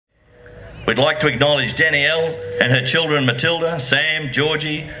We'd like to acknowledge Danielle and her children Matilda, Sam,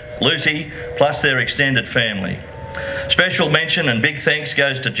 Georgie, Lucy, plus their extended family. Special mention and big thanks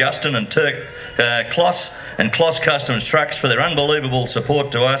goes to Justin and Turk Kloss and Kloss Customs Trucks for their unbelievable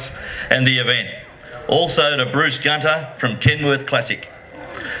support to us and the event. Also to Bruce Gunter from Kenworth Classic.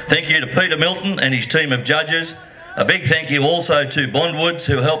 Thank you to Peter Milton and his team of judges. A big thank you also to Bondwoods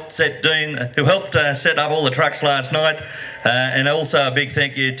who helped set up all the trucks last night, and also a big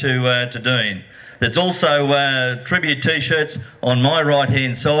thank you to Dean. There's also tribute t-shirts on my right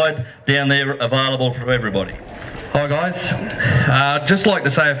hand side down there available for everybody. Hi guys, just like to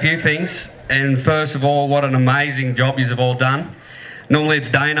say a few things, and first of all, what an amazing job you've all done. Normally it's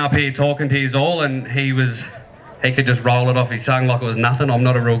Dane up here talking to you all, and he could just roll it off his tongue like it was nothing. I'm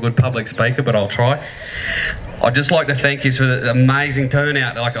not a real good public speaker, but I'll try. I'd just like to thank you for the amazing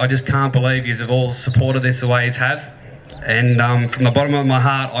turnout. Like, I just can't believe you have all supported this the way you have. And from the bottom of my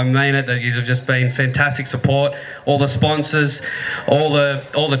heart, I mean it, that you have just been fantastic support. All the sponsors, all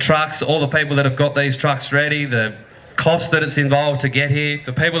the trucks, all the people that have got these trucks ready, the cost that it's involved to get here,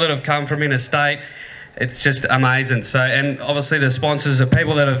 the people that have come from interstate, it's just amazing. So, and obviously the sponsors, the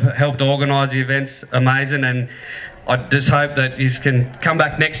people that have helped organise the events, amazing. And I just hope that you can come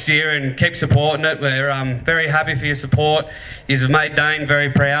back next year and keep supporting it. We're very happy for your support. You've made Dane very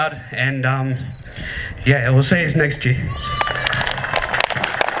proud, and yeah, we'll see you next year.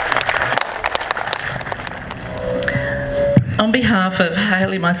 On behalf of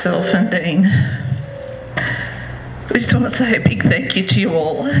Hayley, myself and Dean, we just want to say a big thank you to you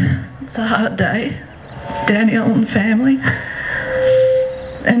all. It's a hard day, Danielle and family.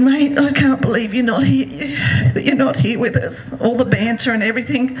 And mate, I can't believe you're not here with us. All the banter and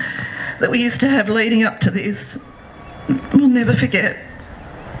everything that we used to have leading up to this, we'll never forget.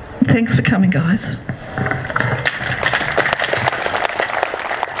 Thanks for coming, guys.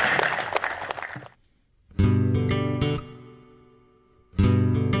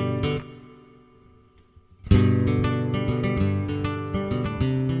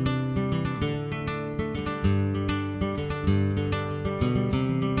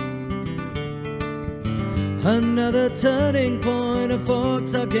 Another turning point, a fork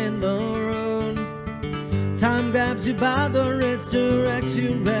stuck in the road. Time grabs you by the wrist, directs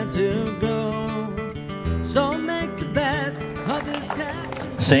you where to go. So make the best of this task.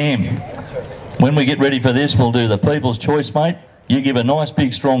 Sam, when we get ready for this, we'll do the People's Choice, mate. You give a nice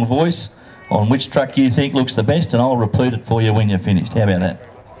big strong voice on which truck you think looks the best, and I'll repeat it for you when you're finished. How about that?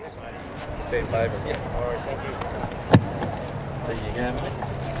 There you go, mate.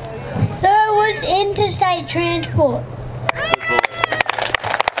 Burwood's interstate transport.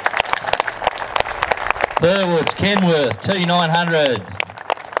 Burwood's Kenworth T900.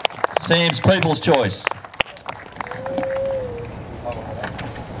 Sam's People's Choice.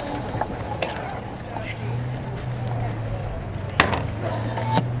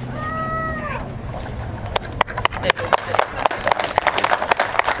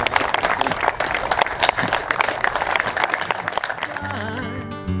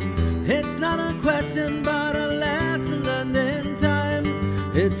 It's not a question but a lesson learned in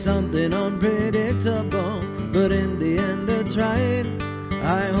time. It's something unpredictable, but in the end it's right.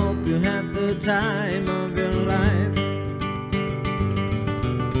 I hope you have the time of your life.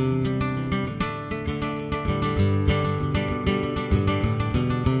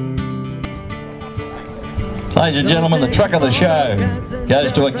 Ladies and gentlemen, the truck of the show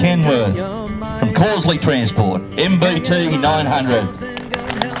goes to a Kenworth from Causley Transport, MBT 900.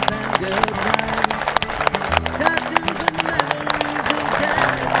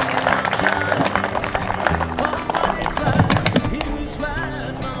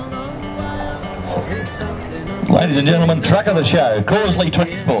 Ladies and gentlemen, truck of the show, Causley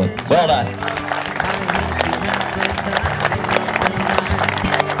Transport. Well done.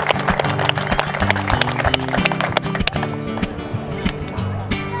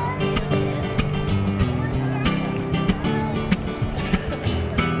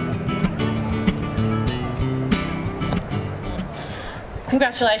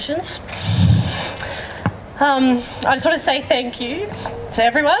 Congratulations. I just want to say thank you to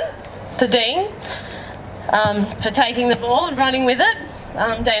everyone, to Dean, for taking the ball and running with it.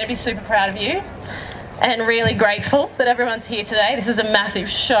 Dane would be super proud of you, and really grateful that everyone's here today. This is a massive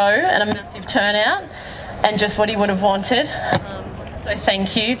show and a massive turnout, and just what he would have wanted. So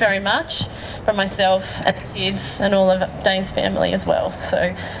thank you very much from myself and the kids and all of Dane's family as well.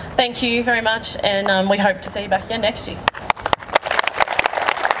 So thank you very much, and we hope to see you back here next year.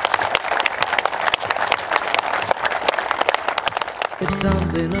 It's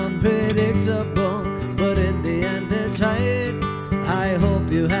something unpredictable, but in the end it's right. I hope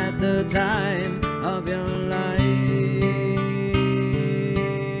hope you had the time of your life.